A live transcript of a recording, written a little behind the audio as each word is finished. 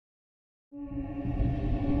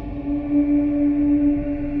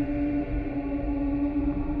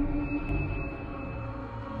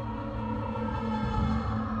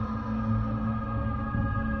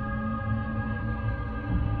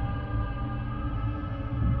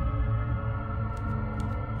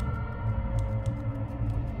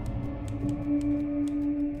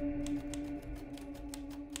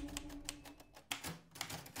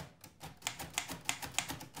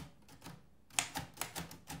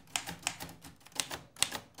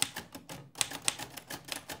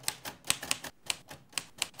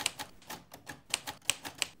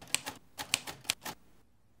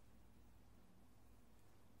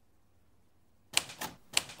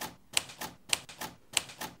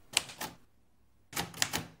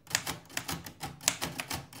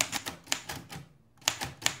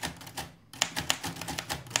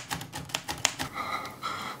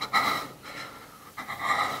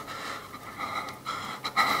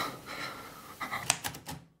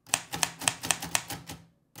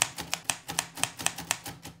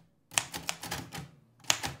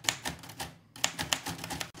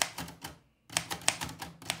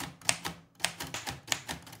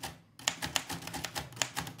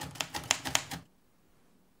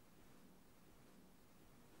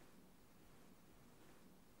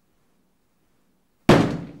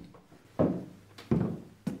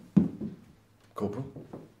Corporal?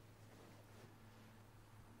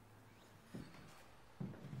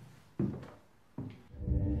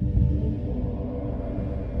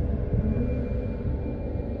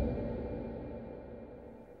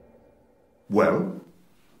 Well?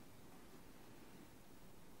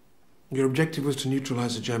 Your objective was to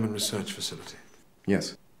neutralize a German research facility.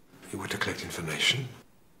 Yes. You were to collect information.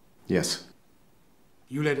 Yes.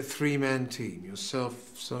 You led a three-man team.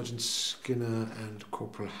 Yourself, Sergeant Skinner, and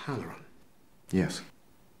Corporal Halloran. Yes.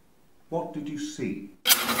 What did you see?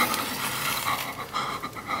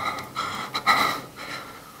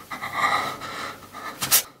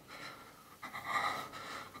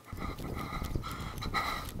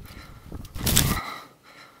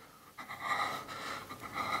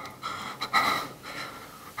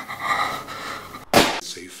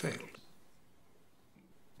 So you failed.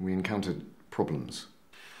 We encountered problems.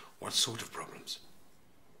 What sort of problems?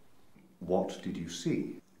 What did you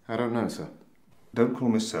see? I don't know, sir. Don't call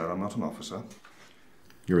me sir, I'm not an officer.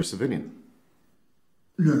 You're a civilian.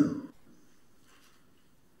 No.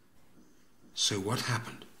 So what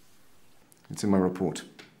happened? It's in my report.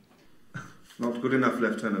 Not good enough,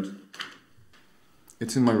 Lieutenant.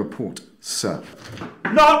 It's in my report, sir.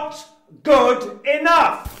 Not good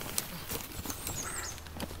enough!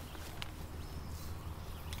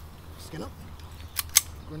 Skinner?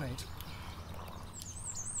 Grenade.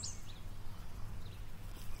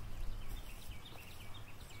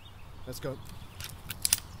 Let's go.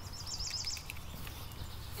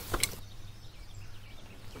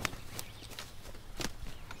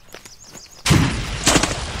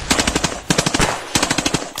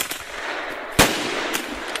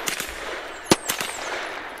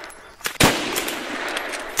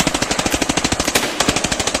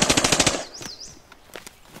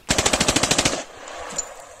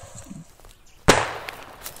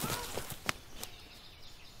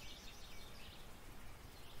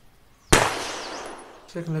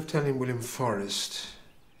 Second Lieutenant William Forrest.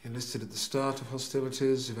 Enlisted at the start of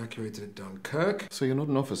hostilities, evacuated at Dunkirk. So you're not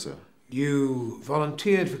an officer? You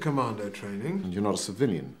volunteered for commando training. And you're not a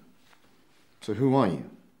civilian? So who are you?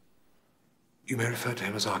 You may refer to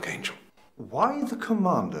him as Archangel. Why the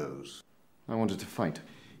commandos? I wanted to fight.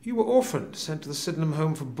 You were orphaned, sent to the Sydenham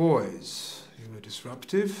Home for Boys. You were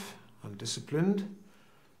disruptive, undisciplined.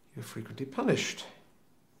 You were frequently punished.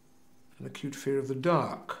 An acute fear of the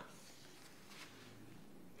dark.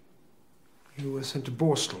 You were sent to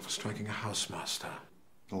Borstal for striking a housemaster.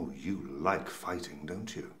 Oh, you like fighting,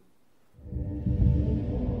 don't you?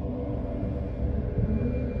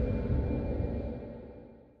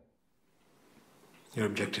 Your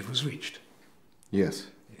objective was reached. Yes.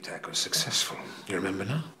 The attack was successful. You remember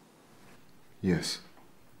now? Yes.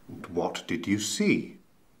 And what did you see?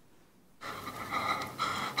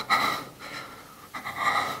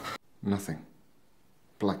 Nothing.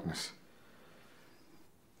 Blackness.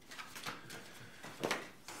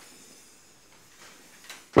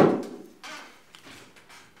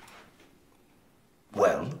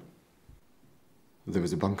 Well? There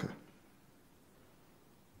was a bunker.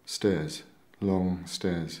 Stairs. Long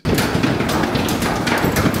stairs.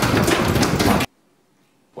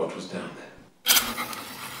 What was down there?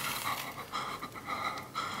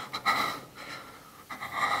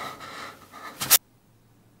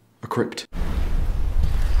 A crypt.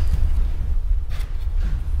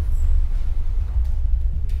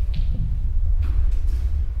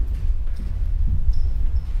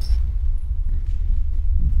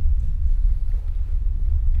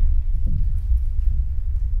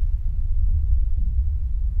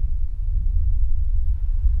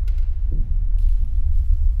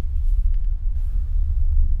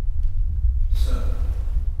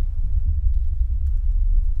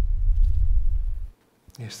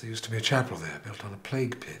 Yes, there used to be a chapel there, built on a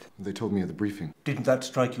plague pit. They told me at the briefing. Didn't that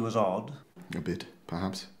strike you as odd? A bit,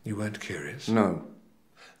 perhaps. You weren't curious? No.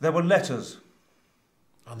 There were letters.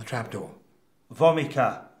 On the trapdoor.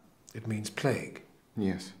 Vomica. It means plague.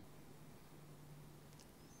 Yes.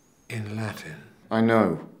 In Latin. I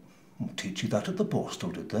know. Teach you that at the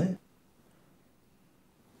Borstal, did they?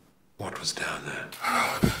 What was down there?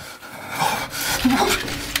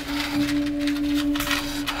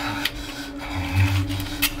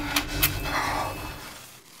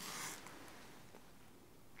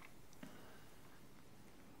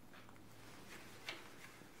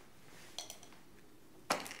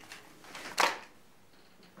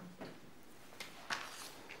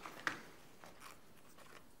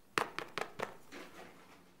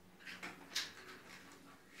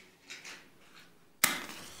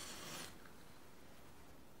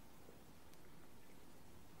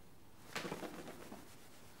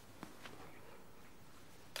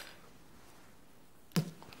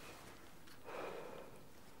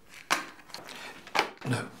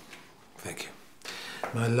 No, thank you.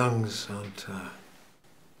 My lungs aren't,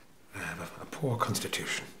 I have a poor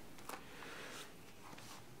constitution.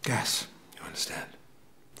 Gas, you understand,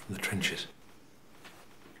 from the trenches.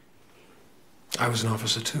 I was an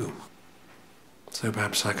officer too, so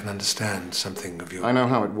perhaps I can understand something of your... I know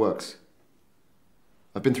how it works.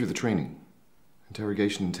 I've been through the training.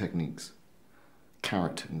 Interrogation techniques.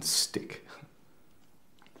 Carrot and stick.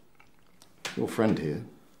 Your friend here.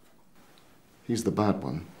 He's the bad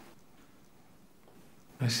one.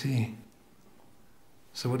 I see.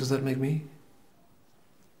 So what does that make me?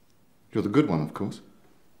 You're the good one, of course.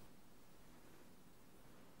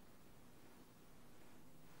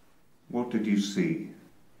 What did you see?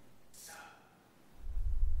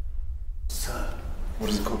 Sir. What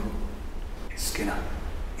is it, Corporal? It's Skinner.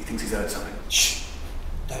 He thinks he's heard something. Shh!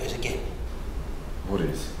 That is again. What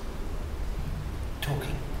is?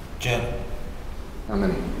 Talking. German. How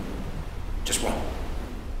many? Just one.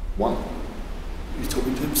 One. He's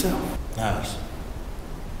talking to himself. No,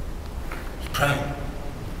 he's praying.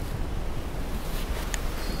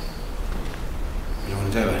 What do you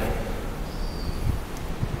want to do about it?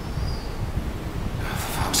 Oh,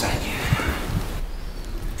 for fuck's sake.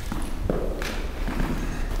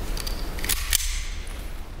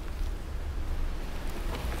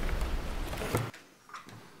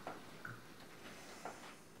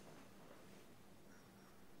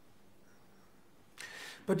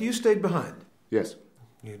 But you stayed behind. Yes.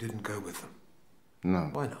 You didn't go with them. No.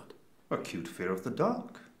 Why not? Acute fear of the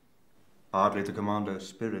dark. Hardly the commander's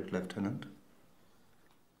spirit, Lieutenant.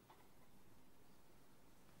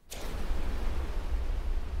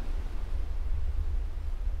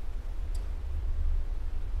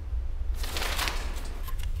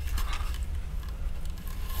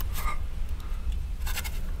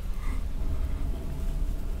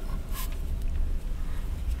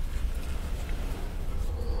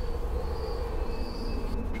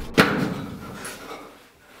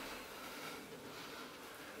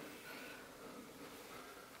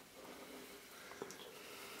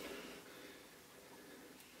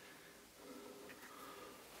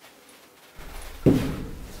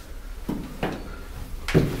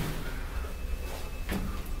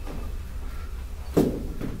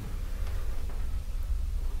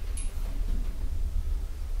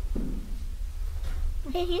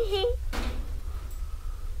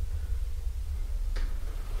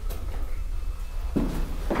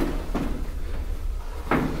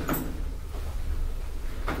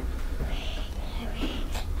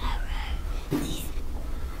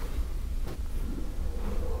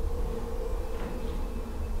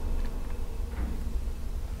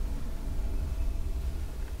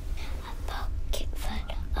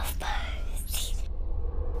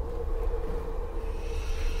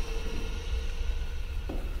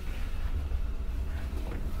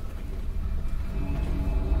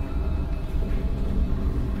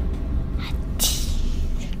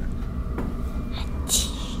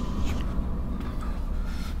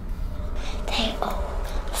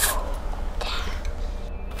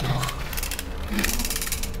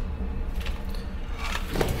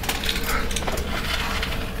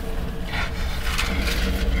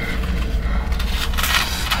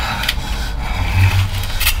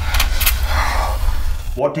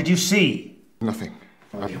 What did you see? Nothing.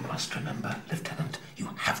 You must remember, Lieutenant. You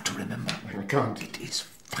have to remember. I can't. It is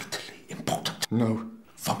vitally important. No.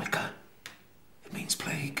 Vomica. It means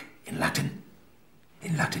plague in Latin.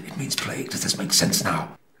 In Latin, it means plague. Does this make sense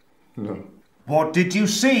now? No. What did you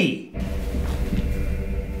see?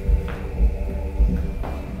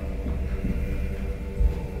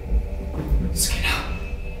 Skinner.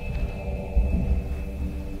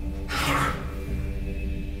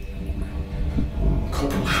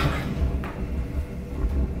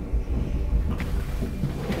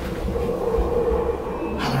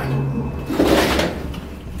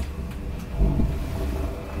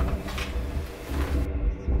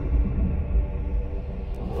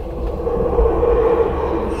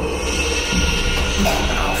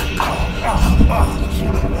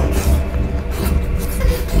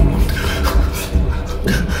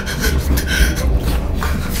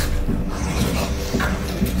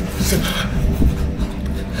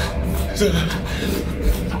 No.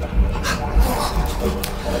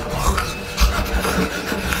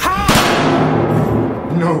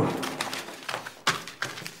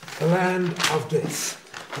 The land of death.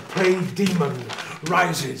 The plague demon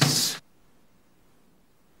rises.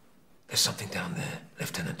 There's something down there,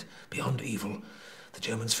 Lieutenant. Beyond evil. The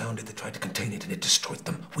Germans found it, they tried to contain it, and it destroyed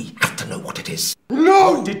them. We have to know what it is.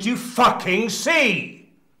 No! What did you fucking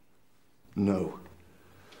see? No.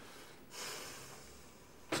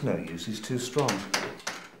 It's no use, he's too strong.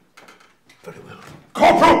 Very well.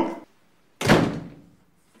 Corporal!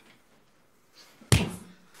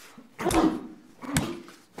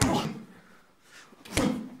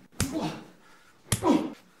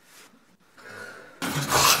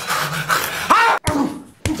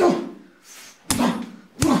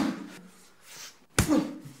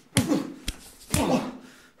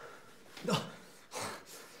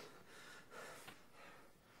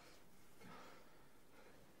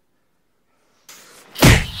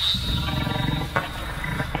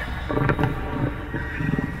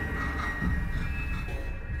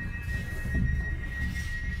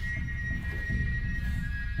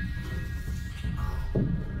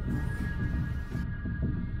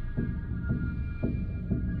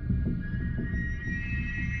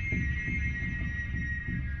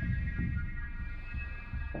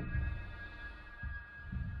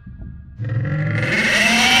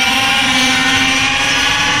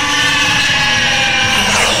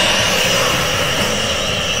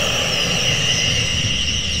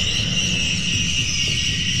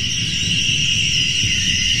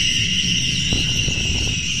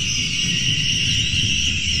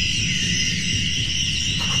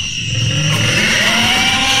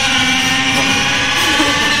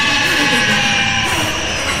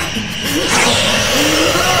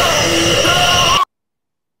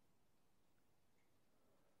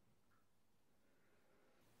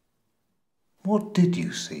 What did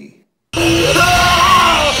you see?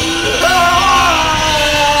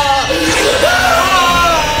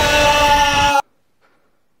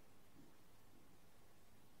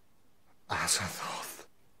 Azathoth.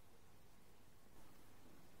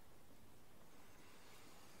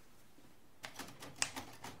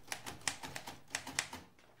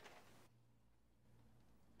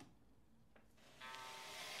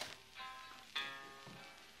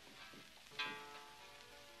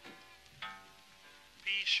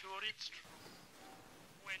 Be sure it's true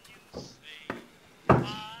when you say I.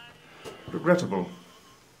 Regrettable.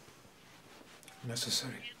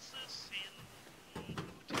 Necessary. It's a sin to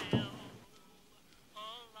tell a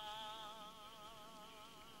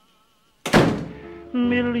lie.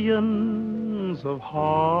 Millions of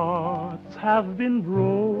hearts have been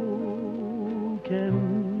broken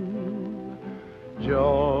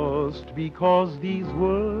just because these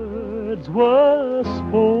words were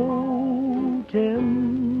spoken.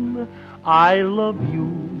 I love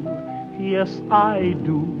you, yes I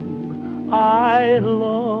do. I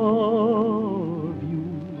love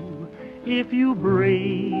you. If you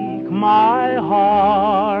break my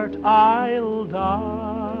heart, I'll die.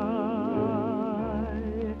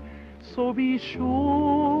 So be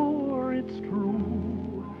sure it's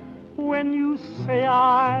true when you say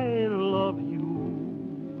I love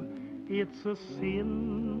you. It's a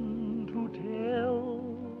sin to tell